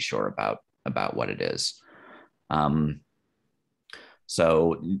totally sure about what it is. I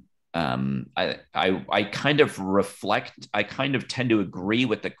kind of tend to agree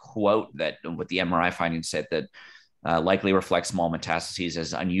with the quote that what the MRI findings said, that likely reflects small metastases,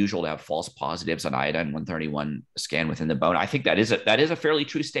 as unusual to have false positives on iodine 131 scan within the bone. I think that is a fairly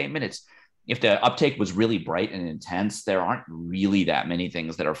true statement. It's, if the uptake was really bright and intense, there aren't really that many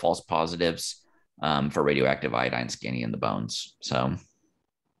things that are false positives for radioactive iodine scanning in the bones. So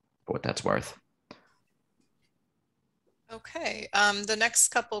for what that's worth. Okay, the next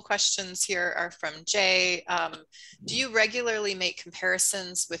couple questions here are from Jay. Do you regularly make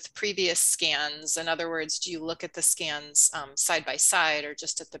comparisons with previous scans? In other words, do you look at the scans side by side or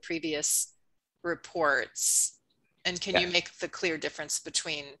just at the previous reports? And can you make the clear difference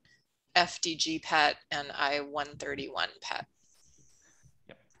between FDG PET and I-131 PET?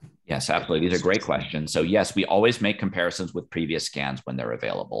 Yes, absolutely. These are great questions. So yes, we always make comparisons with previous scans when they're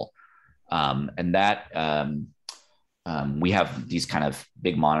available. And that we have these kind of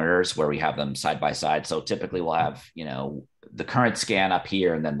big monitors where we have them side by side. So typically we'll have, the current scan up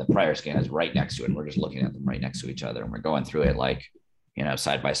here, and then the prior scan is right next to it. And we're just looking at them right next to each other. And we're going through it like,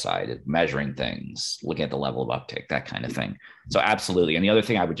 side by side, measuring things, looking at the level of uptake, that kind of thing. So absolutely. And the other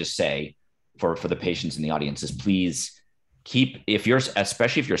thing I would just say for the patients in the audience is, please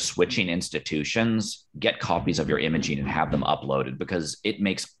especially if you're switching institutions, get copies of your imaging and have them uploaded, because it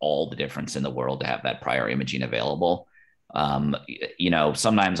makes all the difference in the world to have that prior imaging available.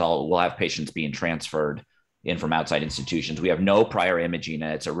 Sometimes we'll have patients being transferred in from outside institutions. We have no prior imaging,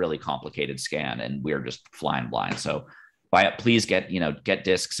 and it's a really complicated scan, and we're just flying blind. So please get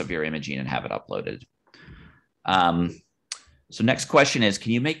discs of your imaging and have it uploaded. So next question is,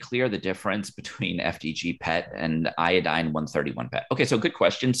 can you make clear the difference between FDG PET and iodine 131 PET? Okay, so good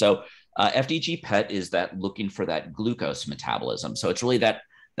question. So FDG PET is that looking for that glucose metabolism. So it's really that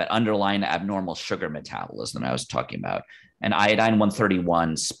underlying abnormal sugar metabolism I was talking about. And iodine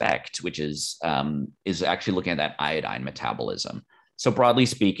 131 SPECT, which is actually looking at that iodine metabolism. So broadly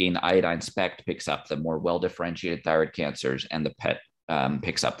speaking, iodine SPECT picks up the more well-differentiated thyroid cancers, and the PET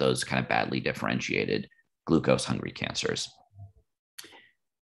picks up those kind of badly differentiated glucose-hungry cancers.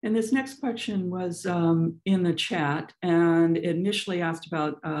 And this next question was in the chat, and it initially asked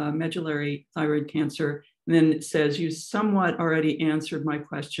about medullary thyroid cancer. And then it says, you somewhat already answered my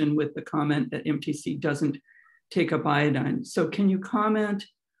question with the comment that MTC doesn't take up iodine. So can you comment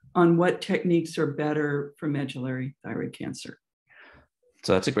on what techniques are better for medullary thyroid cancer?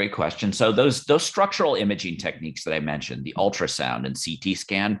 So that's a great question. So those structural imaging techniques that I mentioned, the ultrasound and CT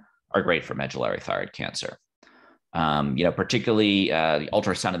scan, are great for medullary thyroid cancer. Particularly the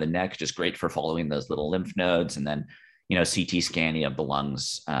ultrasound of the neck, just great for following those little lymph nodes, and then, CT scanning of the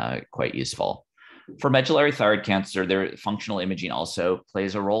lungs, quite useful. For medullary thyroid cancer, their functional imaging also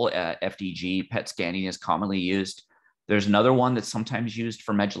plays a role. FDG, PET scanning is commonly used. There's another one that's sometimes used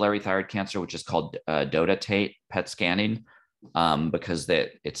for medullary thyroid cancer, which is called dotatate PET scanning, because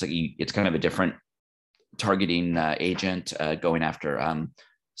it's kind of a different targeting agent going after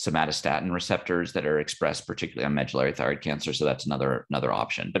somatostatin receptors that are expressed particularly on medullary thyroid cancer. So that's another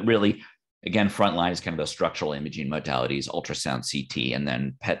option. But really, again, frontline is kind of those structural imaging modalities, ultrasound, CT, and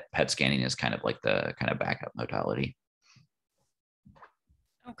then PET scanning is kind of like the kind of backup modality.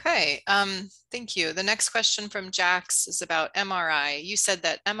 Okay, thank you. The next question from Jax is about MRI. You said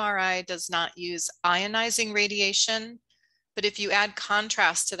that MRI does not use ionizing radiation, but if you add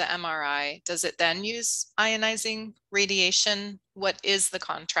contrast to the MRI, does it then use ionizing radiation? What is the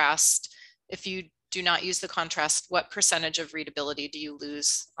contrast? If you do not use the contrast, what percentage of readability do you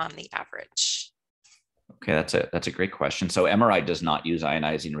lose on the average? Okay, that's a great question. So MRI does not use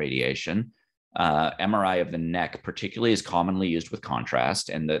ionizing radiation. MRI of the neck particularly is commonly used with contrast,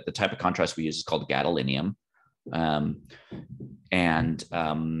 and the type of contrast we use is called gadolinium.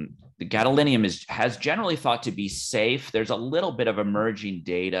 The gadolinium has generally thought to be safe. There's a little bit of emerging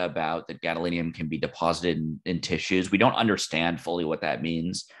data about that gadolinium can be deposited in tissues. We don't understand fully what that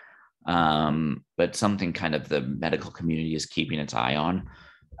means, but something kind of the medical community is keeping its eye on.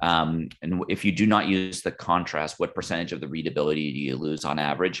 And if you do not use the contrast, what percentage of the readability do you lose on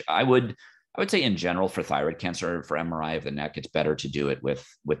average? I would say in general for thyroid cancer, for MRI of the neck, it's better to do it with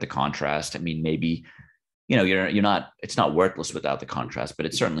the contrast. I mean, maybe, it's not worthless without the contrast, but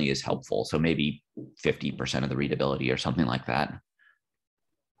it certainly is helpful. So maybe 50% of the readability or something like that.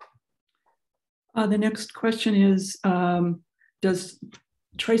 The next question is, does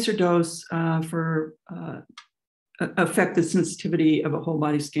tracer dose affect the sensitivity of a whole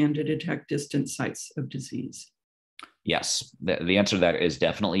body scan to detect distant sites of disease? Yes, the answer to that is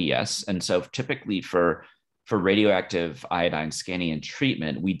definitely yes. And so typically for radioactive iodine scanning and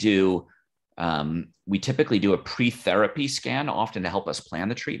treatment, we typically do a pre-therapy scan, often to help us plan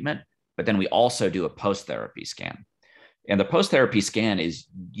the treatment, but then we also do a post-therapy scan. And the post-therapy scan is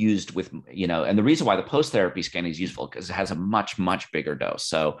used with, and the reason why the post-therapy scan is useful because it has a much, much bigger dose.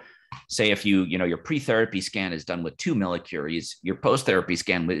 So say if your pre-therapy scan is done with 2 millicuries, your post-therapy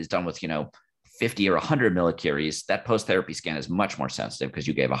scan is done with, 50 or 100 millicuries, that post-therapy scan is much more sensitive because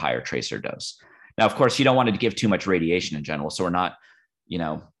you gave a higher tracer dose. Now, of course, you don't want to give too much radiation in general. So we're not, we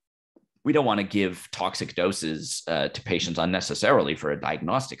don't want to give toxic doses to patients unnecessarily for a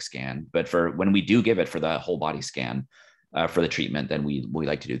diagnostic scan. But for when we do give it for the whole body scan for the treatment, then we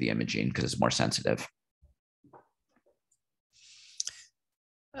like to do the imaging because it's more sensitive.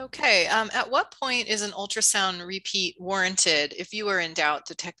 Okay, at what point is an ultrasound repeat warranted? If you were in doubt,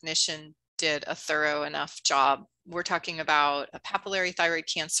 the technician did a thorough enough job. We're talking about a papillary thyroid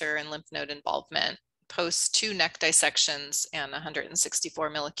cancer and lymph node involvement, post 2 neck dissections and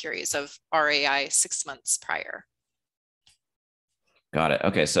 164 millicuries of RAI 6 months prior. Got it.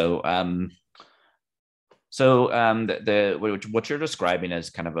 Okay, so what you're describing is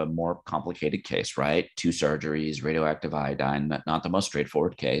kind of a more complicated case, right? 2 surgeries, radioactive iodine, not the most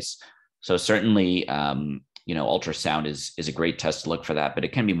straightforward case. So certainly, ultrasound is a great test to look for that, but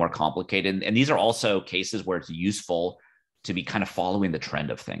it can be more complicated. And these are also cases where it's useful to be kind of following the trend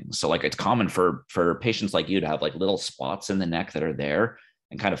of things. So like it's common for patients like you to have like little spots in the neck that are there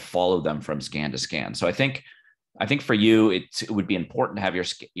and kind of follow them from scan to scan. So I think for you, it would be important to have your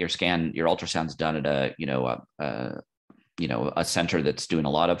ultrasounds done at a center that's doing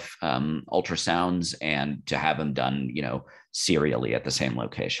a lot of ultrasounds, and to have them done, serially at the same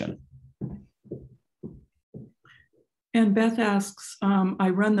location. And Beth asks, I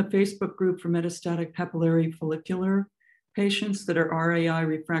run the Facebook group for metastatic papillary follicular patients that are RAI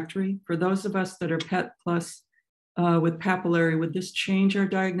refractory. For those of us that are PET plus with papillary, would this change our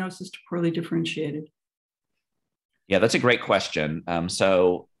diagnosis to poorly differentiated? Yeah, that's a great question.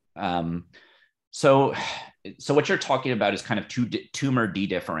 So So what you're talking about is kind of tumor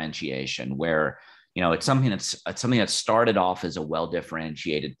dedifferentiation, where it's something that started off as a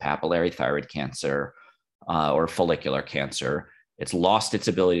well-differentiated papillary thyroid cancer or follicular cancer. It's lost its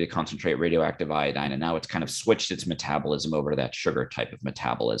ability to concentrate radioactive iodine, and now it's kind of switched its metabolism over to that sugar type of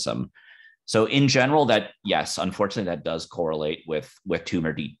metabolism. So in general, that, yes, unfortunately, that does correlate with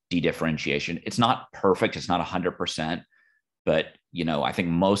tumor dedifferentiation. It's not perfect. It's not 100%. But, I think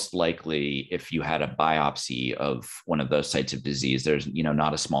most likely if you had a biopsy of one of those sites of disease, there's,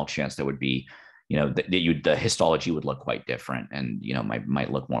 not a small chance there would be, the histology would look quite different and,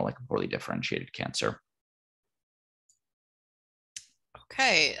 might look more like a poorly differentiated cancer.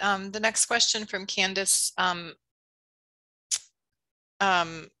 Okay. The next question from Candace. I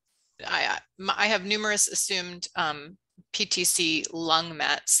have numerous assumed PTC lung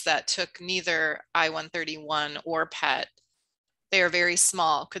mets that took neither I-131 or PET. They are very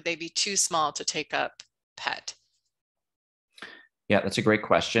small. Could they be too small to take up PET? Yeah, that's a great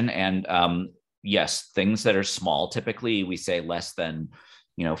question. And yes, things that are small, typically we say less than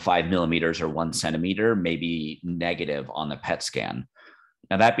 5 millimeters or 1 centimeter, may be negative on the PET scan.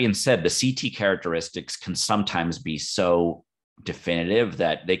 Now, that being said, the CT characteristics can sometimes be so definitive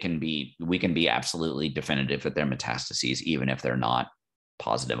that we can be absolutely definitive that they're metastases, even if they're not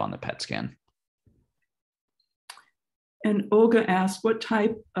positive on the PET scan. And Olga asked, what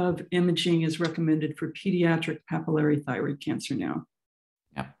type of imaging is recommended for pediatric papillary thyroid cancer now?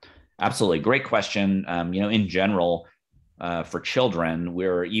 Yeah, absolutely. Great question. In general, for children,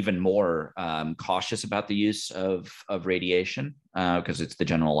 we're even more cautious about the use of radiation because it's the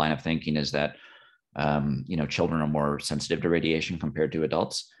general line of thinking is that, children are more sensitive to radiation compared to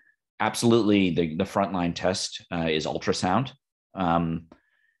adults. Absolutely. The frontline test is ultrasound.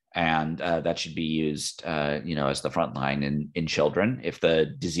 And that should be used, as the front line in children. If the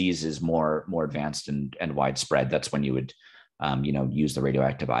disease is more advanced and widespread, that's when you would, use the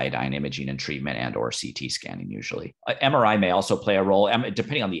radioactive iodine imaging and treatment and or CT scanning usually. MRI may also play a role.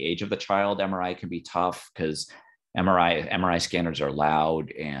 Depending on the age of the child, MRI can be tough because MRI scanners are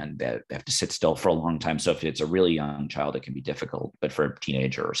loud and they have to sit still for a long time. So if it's a really young child, it can be difficult. But for a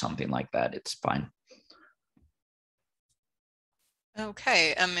teenager or something like that, it's fine.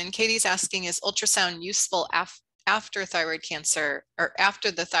 Okay, and Katie's asking, is ultrasound useful after thyroid cancer or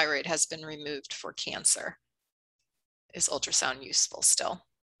after the thyroid has been removed for cancer? Is ultrasound useful still?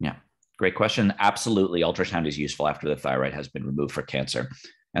 Yeah, great question. Absolutely, ultrasound is useful after the thyroid has been removed for cancer.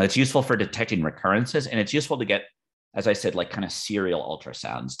 And it's useful for detecting recurrences, and it's useful to get, as I said, like kind of serial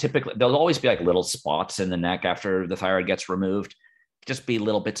ultrasounds. Typically, there'll always be like little spots in the neck after the thyroid gets removed, just be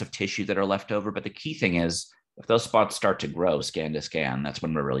little bits of tissue that are left over. But the key thing is, if those spots start to grow scan to scan, that's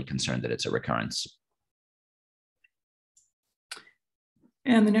when we're really concerned that it's a recurrence.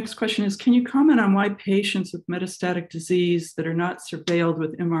 And the next question is, can you comment on why patients with metastatic disease that are not surveilled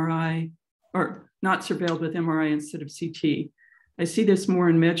with MRI instead of CT? I see this more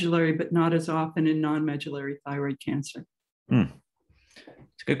in medullary, but not as often in non-medullary thyroid cancer. It's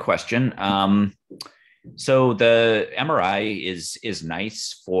a good question. So the MRI is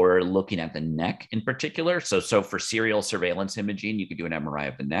nice for looking at the neck in particular. So for serial surveillance imaging, you could do an MRI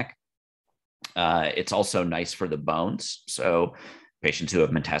of the neck. It's also nice for the bones. So patients who have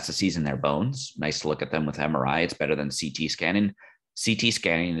metastases in their bones, nice to look at them with MRI. It's better than CT scanning. CT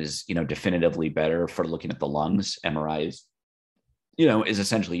scanning is, definitively better for looking at the lungs. MRI is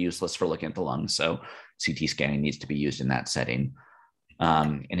essentially useless for looking at the lungs. So CT scanning needs to be used in that setting.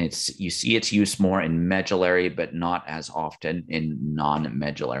 And you see its use more in medullary, but not as often in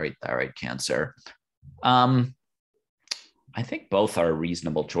non-medullary thyroid cancer. I think both are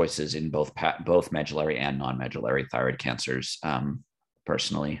reasonable choices in both medullary and non-medullary thyroid cancers,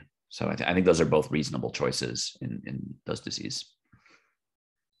 personally. So I think those are both reasonable choices in those diseases.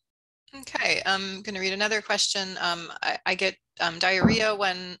 Okay, I'm going to read another question. I get diarrhea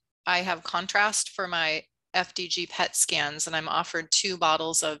when I have contrast for my FDG PET scans, and I'm offered 2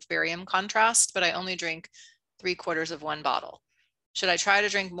 bottles of barium contrast, but I only drink 3/4 of 1 bottle. Should I try to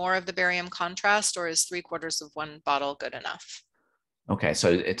drink more of the barium contrast, or is 3/4 of 1 bottle good enough? Okay, so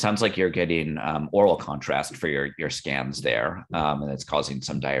it sounds like you're getting oral contrast for your scans there, and it's causing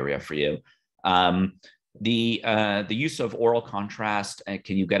some diarrhea for you. The use of oral contrast,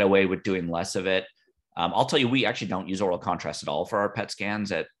 can you get away with doing less of it? I'll tell you, we actually don't use oral contrast at all for our PET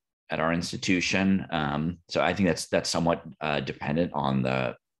scans at our institution. So I think that's somewhat dependent on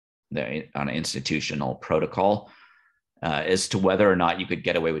on an institutional protocol as to whether or not you could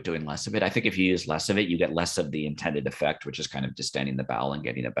get away with doing less of it. I think if you use less of it, you get less of the intended effect, which is kind of distending the bowel and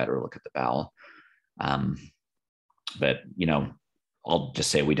getting a better look at the bowel. But I'll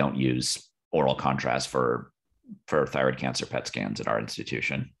just say we don't use oral contrast for thyroid cancer PET scans at our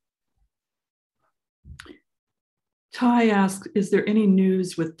institution. Ty asks, is there any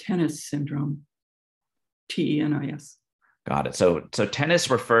news with tennis syndrome? TENIS. Got it. So tennis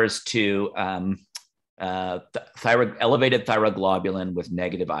refers to elevated thyroglobulin with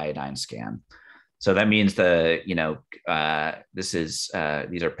negative iodine scan. So that means these are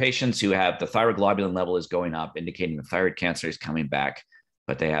patients who have the thyroglobulin level is going up, indicating the thyroid cancer is coming back,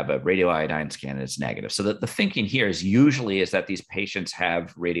 but they have a radioiodine scan and it's negative. So the thinking here is usually is that these patients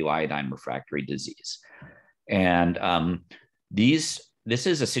have radioiodine refractory disease. And this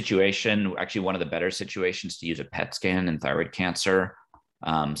is a situation, actually one of the better situations to use a PET scan in thyroid cancer.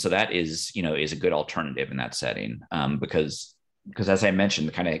 So that is a good alternative in that setting, because as I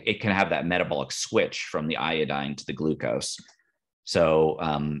mentioned, it can have that metabolic switch from the iodine to the glucose. So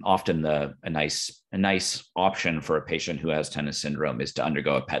often a nice option for a patient who has tennis syndrome is to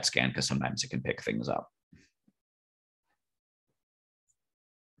undergo a PET scan, because sometimes it can pick things up.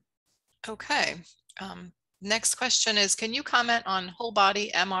 Okay. Next question is, can you comment on whole body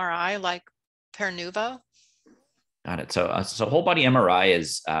MRI like Pernuvo? Got it. So whole body MRI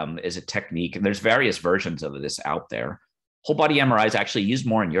is a technique, and there's various versions of this out there. Whole body MRI is actually used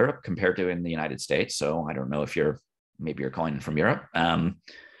more in Europe compared to in the United States. So I don't know if maybe you're calling from Europe,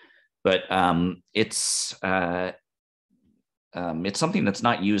 but it's something that's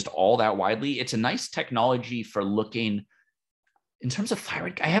not used all that widely. It's a nice technology for looking. In terms of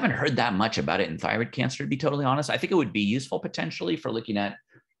thyroid, I haven't heard that much about it in thyroid cancer, to be totally honest. I think it would be useful potentially for looking at,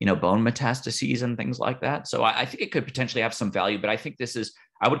 bone metastases and things like that. So I think it could potentially have some value, but I think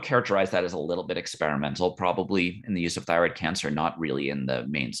I would characterize that as a little bit experimental, probably in the use of thyroid cancer, not really in the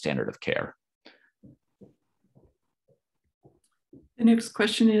main standard of care. The next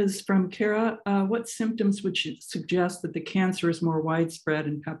question is from Kara. What symptoms would you suggest that the cancer is more widespread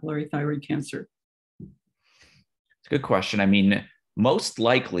in papillary thyroid cancer? Good question. I mean, most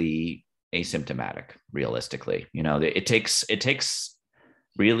likely asymptomatic, realistically. It takes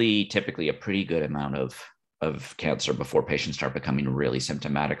really typically a pretty good amount of cancer before patients start becoming really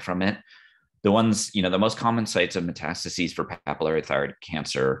symptomatic from it. The ones, the most common sites of metastases for papillary thyroid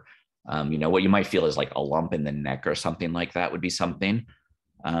cancer, what you might feel is like a lump in the neck or something like that would be something.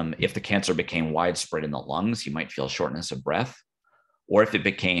 If the cancer became widespread in the lungs, you might feel shortness of breath. Or if it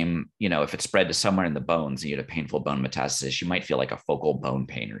became, if it spread to somewhere in the bones and you had a painful bone metastasis, you might feel like a focal bone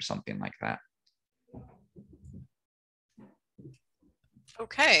pain or something like that.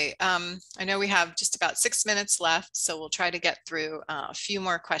 Okay, I know we have just about 6 minutes left, so we'll try to get through a few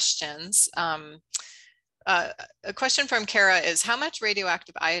more questions. A question from Kara is, how much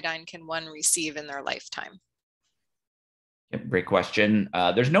radioactive iodine can one receive in their lifetime? Yep, great question.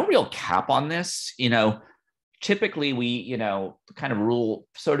 There's no real cap on this. Typically we, kind of rule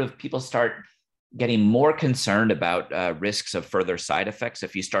people start getting more concerned about risks of further side effects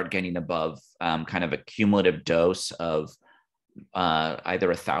if you start getting above kind of a cumulative dose of either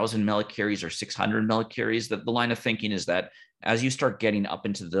 1,000 millicuries or 600 millicuries. The line of thinking is that as you start getting up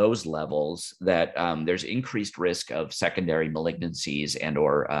into those levels, that there's increased risk of secondary malignancies and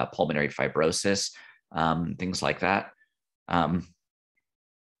or pulmonary fibrosis, things like that.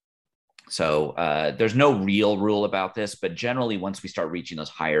 So there's no real rule about this, but generally once we start reaching those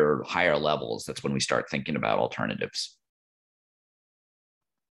higher levels, that's when we start thinking about alternatives.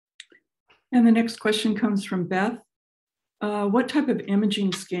 And the next question comes from Beth. What type of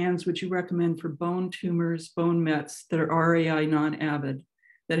imaging scans would you recommend for bone tumors, bone mets that are RAI non-avid,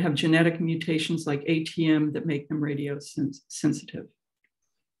 that have genetic mutations like ATM that make them radiosensitive?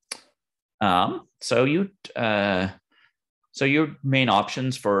 So your main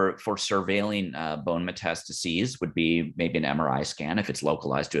options for surveilling bone metastases would be maybe an MRI scan. If it's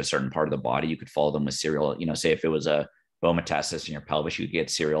localized to a certain part of the body, you could follow them with serial, say if it was a bone metastasis in your pelvis, you could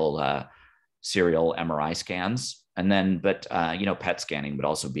get serial MRI scans. And then, but PET scanning would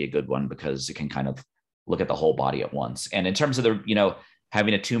also be a good one because it can kind of look at the whole body at once. And in terms of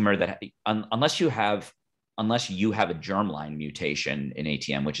having a tumor that, unless you have a germline mutation in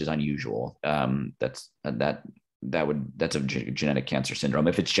ATM, which is unusual, that's a genetic cancer syndrome.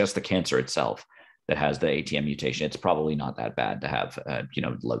 If it's just the cancer itself that has the ATM mutation, it's probably not that bad to have,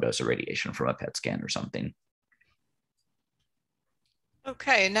 low dose of radiation from a PET scan or something.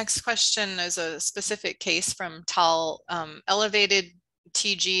 Okay, next question is a specific case from Tal. Elevated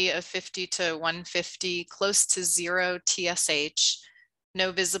TG of 50 to 150, close to 0 TSH,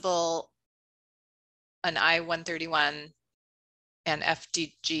 no visible an I-131 and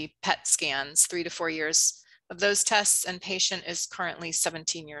FDG PET scans, 3 to 4 years of those tests, and patient is currently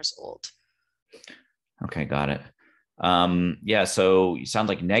 17 years old. Okay, got it. Yeah, so you sound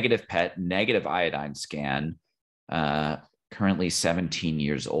like negative PET, negative iodine scan, currently 17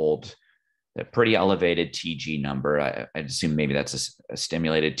 years old, a pretty elevated TG number. I'd assume maybe that's a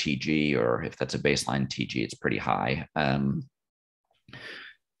stimulated TG, or if that's a baseline TG, it's pretty high.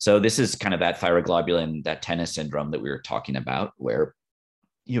 So this is kind of that thyroglobulin, that tennis syndrome that we were talking about, where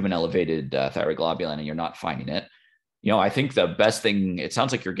you have an elevated thyroglobulin and you're not finding it. I think the best thing, it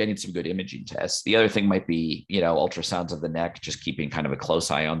sounds like you're getting some good imaging tests. The other thing might be, ultrasounds of the neck, just keeping kind of a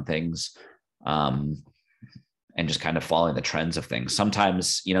close eye on things, and just kind of following the trends of things.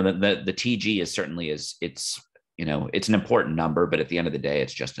 Sometimes, the TG is certainly it's an important number, but at the end of the day,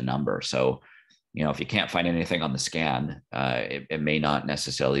 it's just a number. So, if you can't find anything on the scan, it may not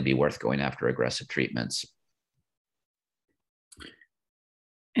necessarily be worth going after aggressive treatments.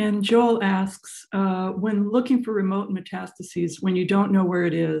 And Joel asks, when looking for remote metastases, when you don't know where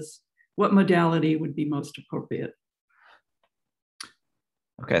it is, what modality would be most appropriate?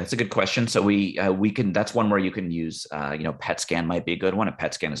 Okay, that's a good question. So we can, that's one where you can use, PET scan might be a good one. A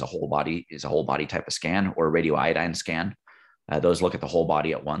PET scan is a whole body type of scan, or a radioiodine scan. Those look at the whole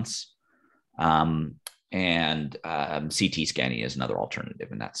body at once. And CT scanning is another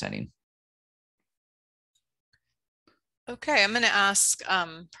alternative in that setting. Okay, I'm going to ask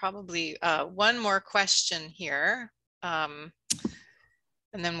probably one more question here, and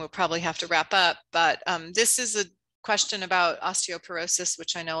then we'll probably have to wrap up. But this is a question about osteoporosis,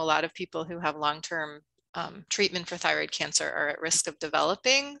 which I know a lot of people who have long-term treatment for thyroid cancer are at risk of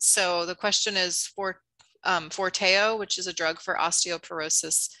developing. So the question is, Forteo, which is a drug for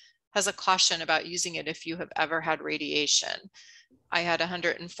osteoporosis, has a caution about using it if you have ever had radiation. I had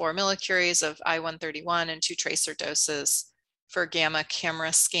 104 millicuries of I-131 and 2 tracer doses for gamma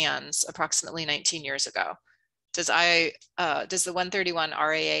camera scans approximately 19 years ago. Does the 131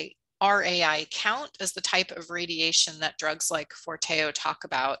 RAI count as the type of radiation that drugs like Forteo talk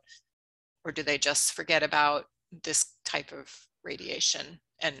about, or do they just forget about this type of radiation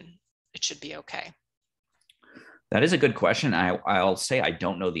and it should be okay? That is a good question. I'll say I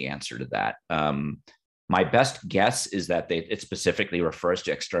don't know the answer to that. My best guess is that it specifically refers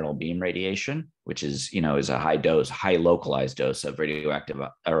to external beam radiation, which is a high dose, high localized dose of radioactive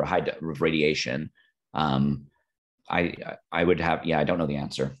or high radiation. I would have, I don't know the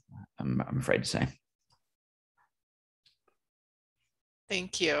answer. I'm afraid to say.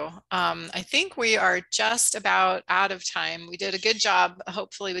 Thank you. I think we are just about out of time. We did a good job.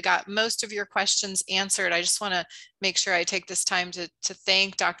 Hopefully we got most of your questions answered. I just want to make sure I take this time to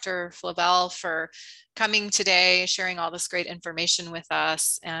thank Dr. Flavell for coming today, sharing all this great information with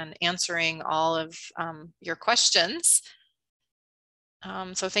us and answering all of your questions.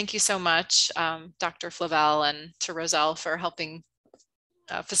 So thank you so much, Dr. Flavell, and to Roselle for helping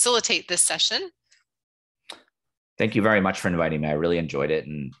facilitate this session. Thank you very much for inviting me. I really enjoyed it,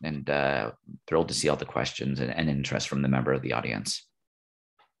 and thrilled to see all the questions and interest from the member of the audience.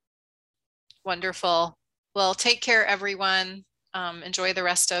 Wonderful. Well, take care, everyone. Enjoy the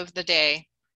rest of the day.